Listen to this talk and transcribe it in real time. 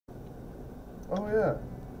Oh yeah,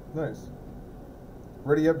 nice.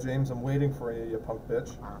 Ready up, James. I'm waiting for you, you punk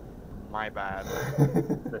bitch. My bad.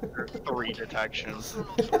 3 detections.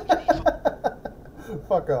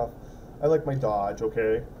 Fuck off. I like my dodge,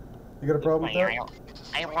 okay? You got a problem with that?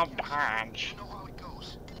 I love dodge.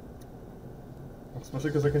 Especially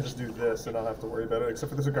because I can just do this and not have to worry about it,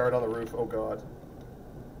 except for there's a guard on the roof. Oh god.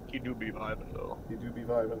 You do be vibing though. You do be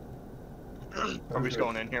vibing. Are we just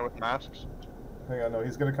going in here with masks? Hang on, no,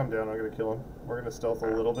 he's gonna come down, I'm gonna kill him. We're gonna stealth a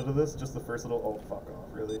little bit of this, just the first little. Oh, fuck off,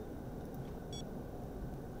 really?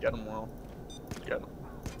 Get him, Will. Get him.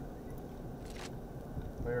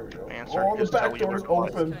 There we go. Answer Oh, the back cellular door's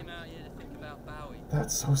device. open!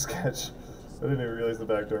 That's so sketch. I didn't even realize the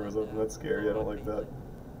back door was open. That's scary, I don't like that.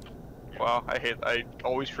 Wow, I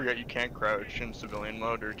always forget you can't crouch in civilian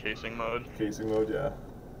mode or casing mode. Casing mode, yeah.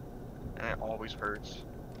 And it always hurts.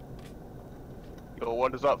 Yo,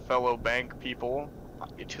 what is up, fellow bank people?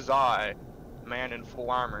 It is I, man in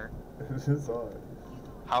full armor. It is I.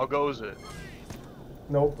 How goes it?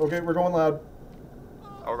 Nope, okay, we're going loud.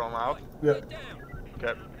 Oh, we're going loud? Yeah.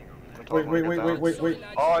 Okay. Wait.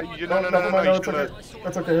 Oh, you no, It's okay.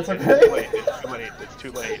 That's okay, it's okay. It's too late, it's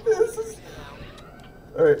too late.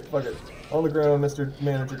 Alright, fuck it. On the ground, Mr.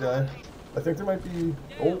 Manager guy. I think there might be...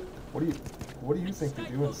 Oh, what do you think you're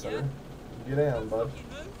doing, sir? Get down, bud.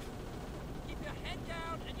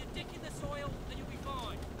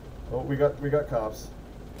 Oh, we got cops.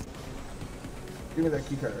 Give me that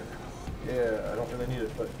key card. Yeah, I don't really need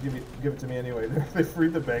it, but give it to me anyway. They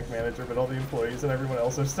freed the bank manager, but all the employees and everyone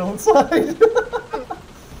else are still inside.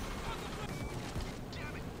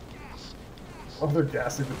 Oh, they're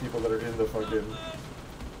gassing the people that are in the fucking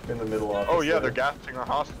in the middle office. Oh yeah, they're gassing our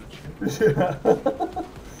hostage. Yeah.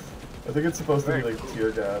 I think it's supposed to be like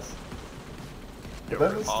tear gas. But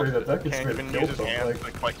that is straight up. That could straight even kill use his them. hands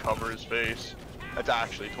to like cover his face. That's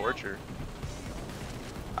actually torture.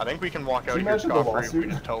 I think we can walk out here scot-free if we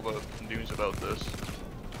just tell the news about this.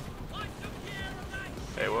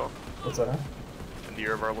 Hey, Will. What's that? In the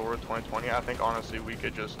year of our Lord 2020, I think honestly we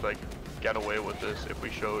could just like get away with this if we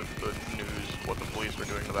showed the news what the police were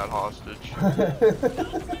doing to that hostage.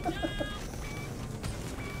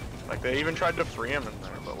 Like they even tried to free him in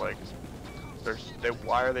there, but like,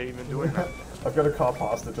 why are they even doing that? I've got a cop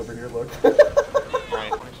hostage over here. Look.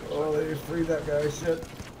 Oh, they freed that guy. Shit.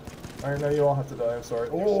 Alright, now you all have to die. I'm sorry.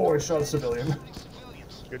 Oh, I shot a civilian.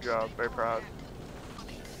 Good job. Very proud.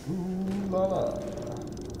 Ooh la la.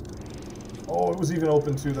 Oh, it was even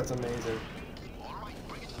open too. That's amazing.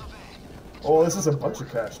 Oh, this is a bunch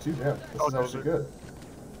of cash too. Damn, this is actually good.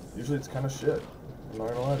 Usually it's kind of shit. I'm not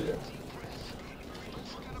gonna lie to you.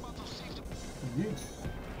 Yeet.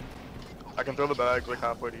 I can throw the bags like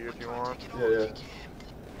halfway to you if you want. Yeah.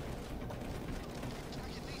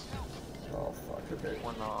 Oh fuck. Okay.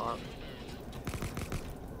 Or not.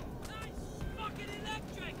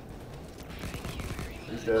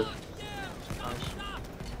 He's dead. Nice.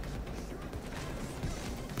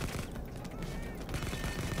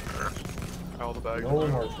 All the bags. No more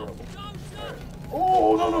trouble. Alright.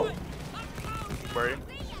 Oh, no! Where are you?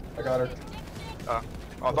 I got her. Oh,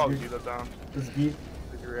 I thought we beat that down. This geet.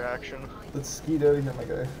 Did your reaction? Let's skeet out of here, my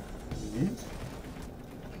guy. Yeet.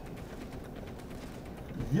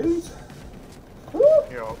 Yeet. Woo!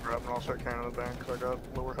 Yeah, I'll grab and I'll start carrying the bank because I got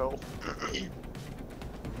lower health.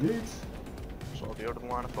 Yeet. So I'll be out of the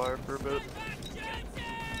line of fire for a bit.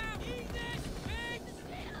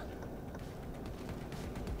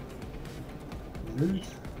 Yeet.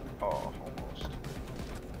 Oh, almost.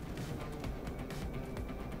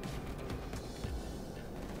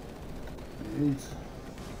 Yeet.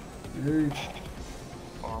 Yeet.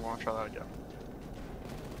 Oh, I want to try that again.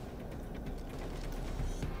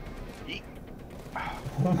 Yeet.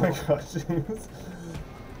 Oh my gosh, James.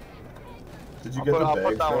 Did you get the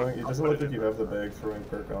bag throwing? It doesn't look like you have the bag throwing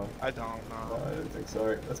perk on. I don't know. I didn't think so.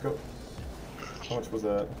 Alright, let's go. How much was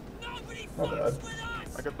that? Not bad.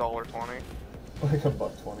 Like $1.20. Like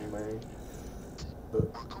 $1.20, man.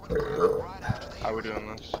 How are we doing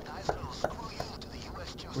this?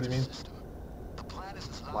 What do you mean?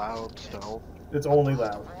 Loud, stealth. It's only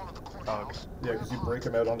loud. Oh, okay. Yeah, because you break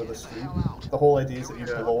them out onto the street. The whole idea is that you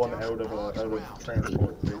blow them out of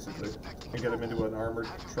transport, basically, and get them into an armored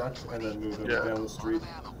truck, and then move them down the street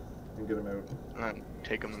and get them out. And then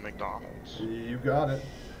take them to McDonald's. You got it.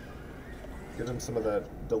 Get them some of that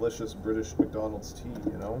delicious British McDonald's tea,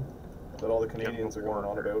 you know, that all the Canadians are going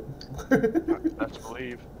on about. Best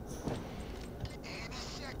believe.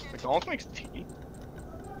 McDonald's makes tea.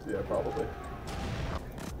 Yeah, probably.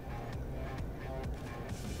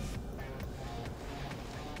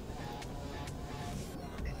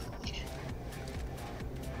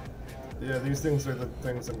 Yeah, these things are the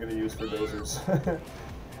things I'm gonna use for dozers.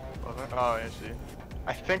 Oh, I see.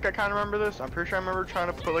 I think I kind of remember this. I'm pretty sure I remember trying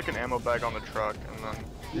to put like an ammo bag on the truck and then.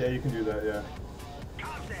 Yeah, you can do that. Yeah.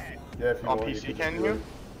 Yeah, if you On want, PC, you can can you? like,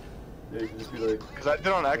 yeah, you can just be like. Because I did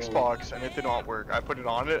on Xbox and it did not work. I put it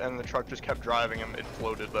on it and the truck just kept driving and it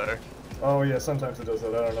floated there. Oh yeah, sometimes it does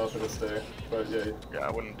that. I don't know if it'll stay, but yeah. Yeah,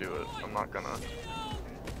 I wouldn't do it. I'm not gonna.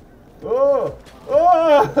 Oh!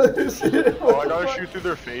 Oh! Shit. Oh, I gotta shoot through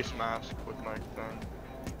their face mask with my thing.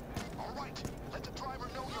 Alright, let the driver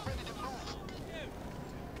know you're ready to move.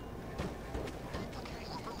 Okay,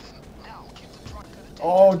 we're moving. Now, keep the truck at a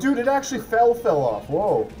Oh, dude, it actually fell off.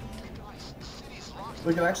 Whoa.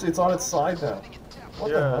 Look, it's on its side now. What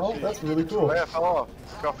the Yeah, hell? see. That's really cool. Oh yeah, it fell off.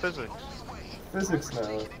 It's got physics. Physics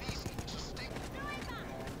now.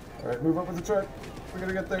 Alright, move up with the truck. We're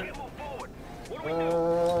gonna get there.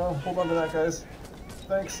 Hold on to that, guys.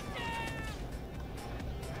 Thanks.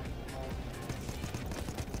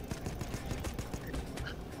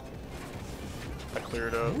 I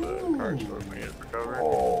cleared out the car store we needed for cover.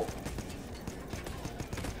 Oh.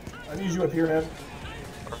 I need you up here, man.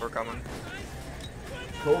 We're coming.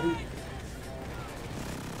 Kobe.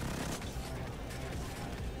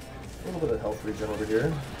 A little bit of health regen over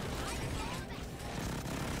here.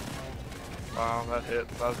 Wow, that hit.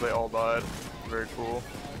 As they all died. Very cool.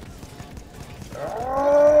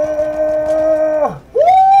 Ah! Woo!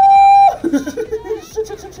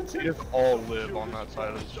 They just all live on that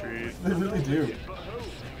side of the street. They really do.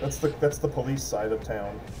 That's the police side of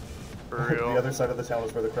town. For real. The other side of the town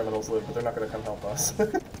is where the criminals live, but they're not gonna come help us.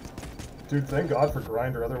 Dude, thank God for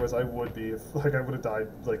Grindr, otherwise I would be, like, I would have died,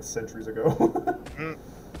 like, centuries ago. Mm.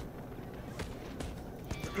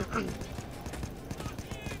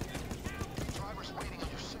 driver's waiting on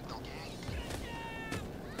your signal, gang.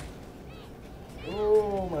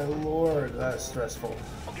 Oh my lord, that's stressful.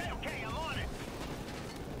 Okay, I'm on it.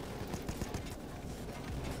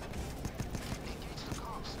 Engage the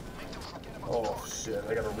cops. Make them forget about Oh shit,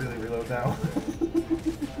 I gotta really reload now.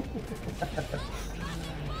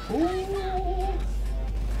 Ooh.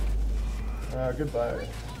 Goodbye.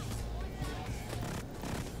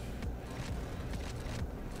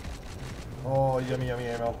 Oh, yummy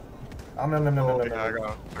ammo. Nom nom nom nom Oh, nom yeah, I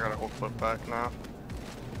nom. got a whole clip back now.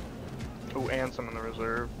 Oh, and some in the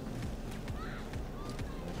reserve.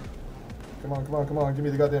 Come on, give me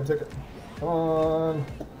the goddamn ticket. Come on.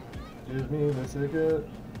 Give me the ticket.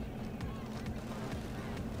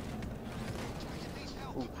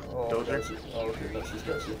 Ooh, Oh, dozer. got you. Oh, okay, no, she's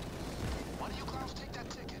got you. Why do you clowns take that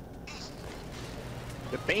ticket? Easy.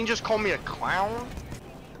 Did Bane just call me a clown?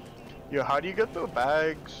 Yo, how do you get the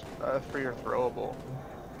bags for your throwable?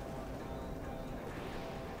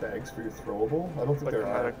 Bags for your throwable? I don't think Like there the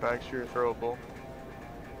are. medic bags for your throwable.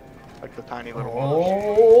 Like the tiny little ones.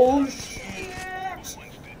 Oh shit!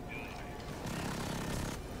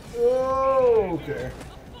 Oh, okay.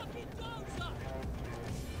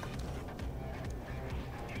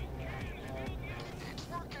 It's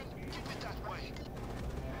working. Keep it that way.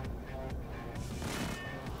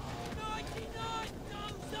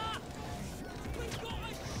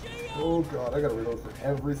 Oh god, I gotta reload for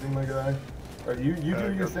everything, my guy. Alright, you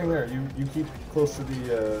do your thing there. You keep close to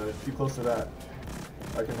the keep close to that.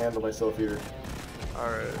 I can handle myself here.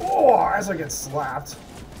 Alright. Oh, as I get slapped.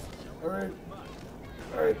 Alright.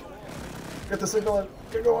 Alright. Get the signal in.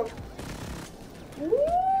 Get going. Woo!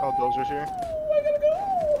 Oh, dozer's here. I gotta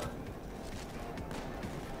go.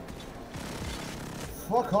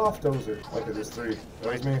 Fuck off, Dozer. Okay, there's three.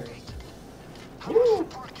 That was me. Woo!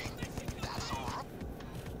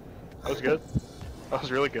 That was good. That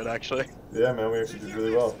was really good, actually. Yeah, man, we actually did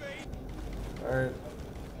really well. Alright.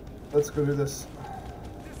 Let's go do this.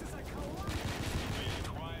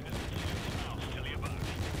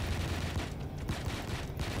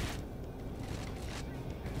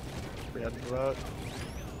 We had to do that.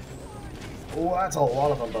 Oh, that's a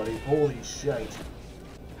lot of them, buddy. Holy shit.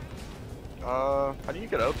 How do you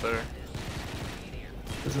get out there?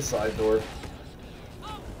 There's a side door.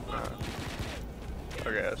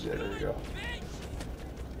 Okay, I see. Yeah, there you go.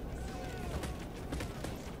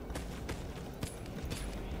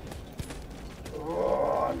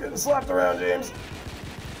 Oh, I'm getting slapped around, James.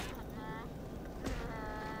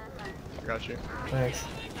 I got you. Thanks.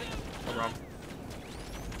 No problem.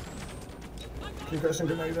 Concussion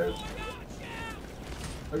grenade out.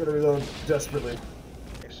 I gotta reload desperately.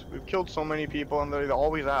 Nice. We've killed so many people, and they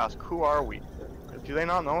always ask, "Who are we?" Do they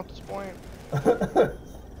not know at this point?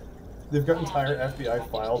 They've got entire FBI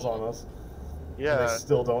files on us. And Yeah, they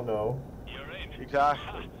still don't know.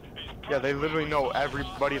 exactly. Yeah, they literally know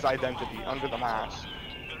everybody's identity under the mask.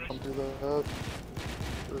 Come through the hood.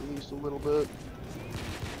 for at least a little bit.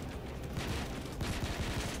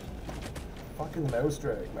 Fucking mouse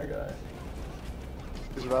drag, my guy.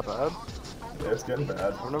 Is it that bad? Yeah, it's getting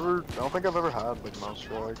bad. I don't think I've ever had like mouse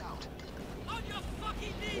drag.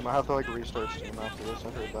 You might have to like restart Steam after this. I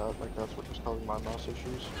heard that. Like that's what was causing my mouse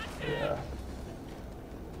issues. Yeah.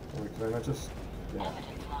 Wait, can I not just... Yeah.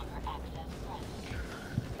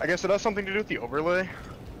 I guess it has something to do with the overlay.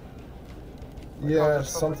 Yeah,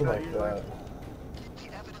 something like that.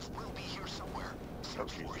 The evidence will be here somewhere. Oh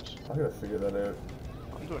Jesus. I gotta figure that out.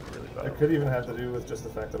 I'm doing really bad. It could even have to do with just the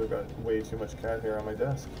fact that I've got way too much cat hair on my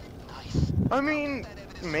desk. Nice. I mean,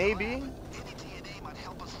 maybe. Any DNA might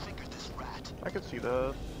help us figure this rat. I could see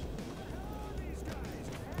that.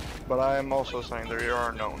 But I am also saying there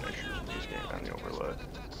are known issues with this game and the overlay.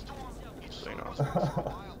 So you know.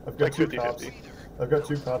 I've got Like two 50-50. cops. I've got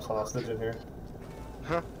two cops hostage in here.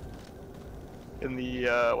 Huh? In the,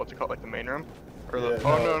 what's it called, like the main room? Or the, Yeah,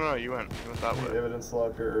 oh no. no, you went that The way. evidence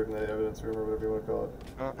locker, or the evidence room, or whatever you want to call it.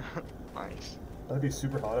 Nice. That'd be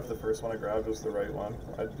super hot if the first one I grabbed was the right one.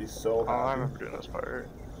 I'd be so Oh, I happy. remember doing this part.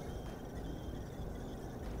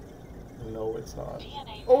 No, it's not.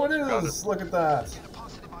 Oh, it Got is! Look at that! Get a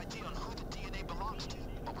positive idea on who the DNA belongs to,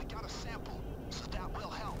 but we got a sample, so that will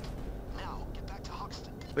help. Now, get back to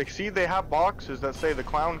Hoxton. Like, see, they have boxes that say the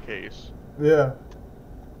clown case. Yeah.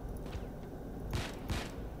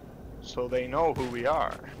 So they know who we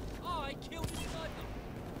are. Oh, I killed the sniper.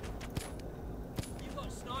 You got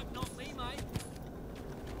a sniper, not me, mate.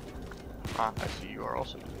 Ah, I see you are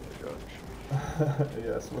also using the judge.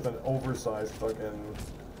 Yes, with an oversized fucking...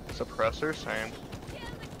 Suppressor, same.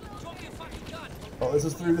 Drop your fucking gun. Oh, this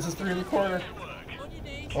is three in the corner. On your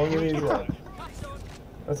knees. On your knees, yeah. Cuffs on.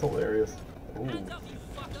 That's hilarious. Ooh. Hands up, you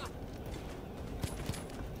fucker.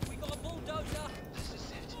 We got a bulldozer.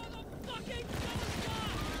 Motherfucking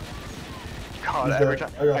dozer. God, He's every dead.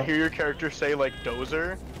 time I got I him. hear your character say like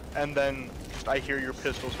dozer, and then I hear your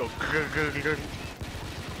pistols go.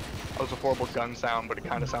 That was a horrible gun sound, but it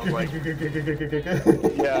kind of sounds like.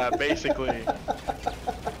 Yeah, basically.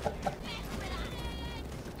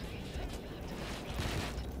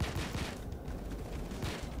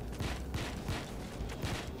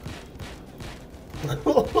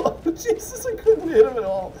 Jesus, I couldn't hit him at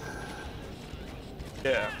all.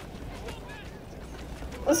 Yeah.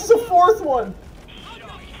 This is a fourth one.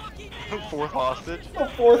 Fourth hostage. A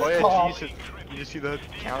fourth Oh yeah, cop. Jesus. You just see the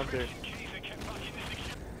counter.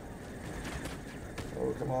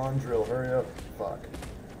 Oh, come on, drill, hurry up. Fuck.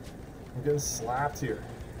 I'm getting slapped here.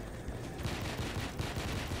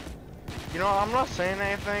 You know, I'm not saying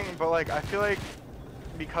anything, but like I feel like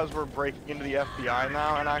because we're breaking into the FBI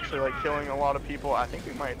now and actually like killing a lot of people, I think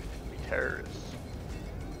we might be terrorists.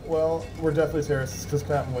 Well, we're definitely terrorists because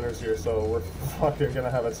Captain Winter's here, so we're fucking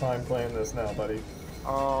gonna have a time playing this now, buddy.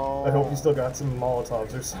 Oh. I hope you still got some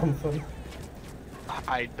Molotovs or something.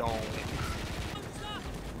 I don't.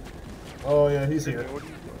 Oh yeah, he's here. What are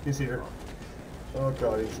you doing? He's here. Oh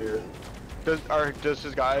god, he's here. Does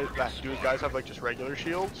his guys have like just regular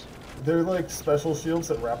shields? They're like special shields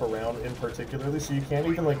that wrap around in particularly, so you can't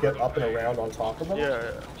even like get up and around on top of them. Yeah.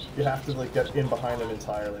 You have to like get in behind them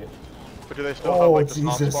entirely. But do they still Oh, have like the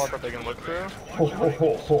soft Jesus. spot that they can look through? Ho, ho,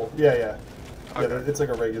 ho, ho. Yeah, yeah. Yeah, Okay. it's like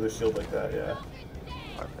a regular shield like that, yeah.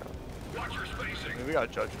 Okay. Maybe we got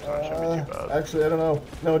judges, so it shouldn't be too bad. Actually, I don't know.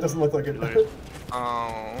 No, it doesn't look like it.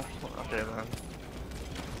 Oh, okay then.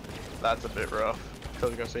 That's a bit rough. I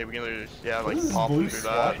was gonna say we can either just, yeah, like What is this pop blue through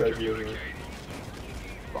swap that. idea here?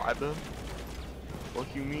 Bribe them?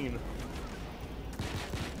 What do you mean?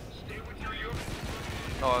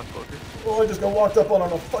 Oh, that's Booker. Oh, I just got walked up on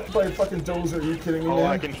a fuck by a fucking dozer. Are you kidding me, Oh, man?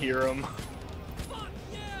 I can hear him.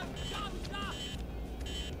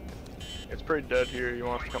 It's pretty dead here. You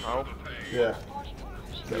want us to come out? Yeah.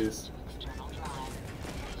 Please.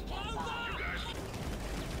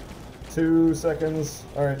 2 seconds.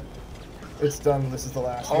 Alright. It's done. This is the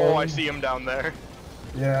last one. Oh, I see him down there.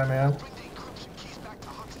 Yeah, man.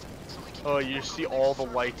 Oh, you just see all the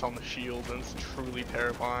lights on the shield, and it's truly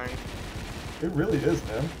terrifying. It really is,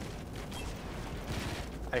 man.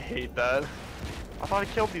 I hate that. I thought I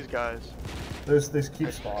killed these guys. They keep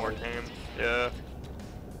More spawning. game. Yeah.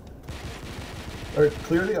 Alright,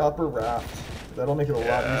 clear the upper raft. That'll make it a lot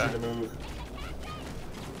Yeah. easier to move.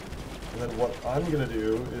 And then what I'm gonna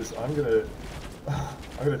do is I'm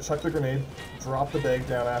gonna chuck the grenade, drop the bag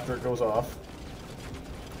down after it goes off,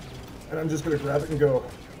 and I'm just gonna grab it and go.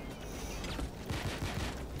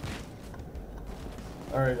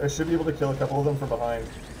 Alright, I should be able to kill a couple of them from behind.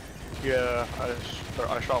 Yeah,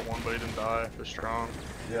 I shot one, but he didn't die. They're strong.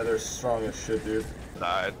 Yeah, they're strong as shit, dude.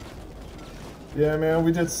 Died. Yeah, man,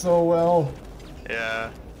 we did so well.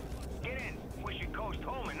 Yeah. coast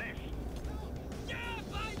home in this. Yeah,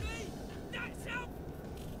 baby! That's out!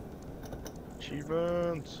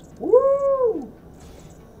 Achievements. Woo!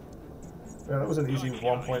 Yeah, that was an easy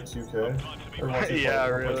 1.2k. Or 1.2, Yeah,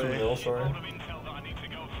 1.2 really. mil, sorry.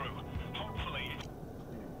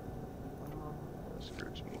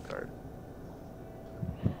 Screwed smooth card.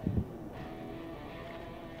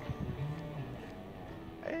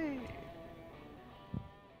 Hey.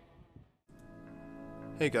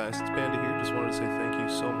 Hey guys, it's Panda here. Just wanted to say thank you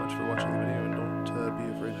so much for watching the video, and don't be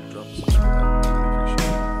afraid to drop a subscribe. I really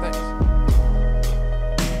appreciate it. Thanks.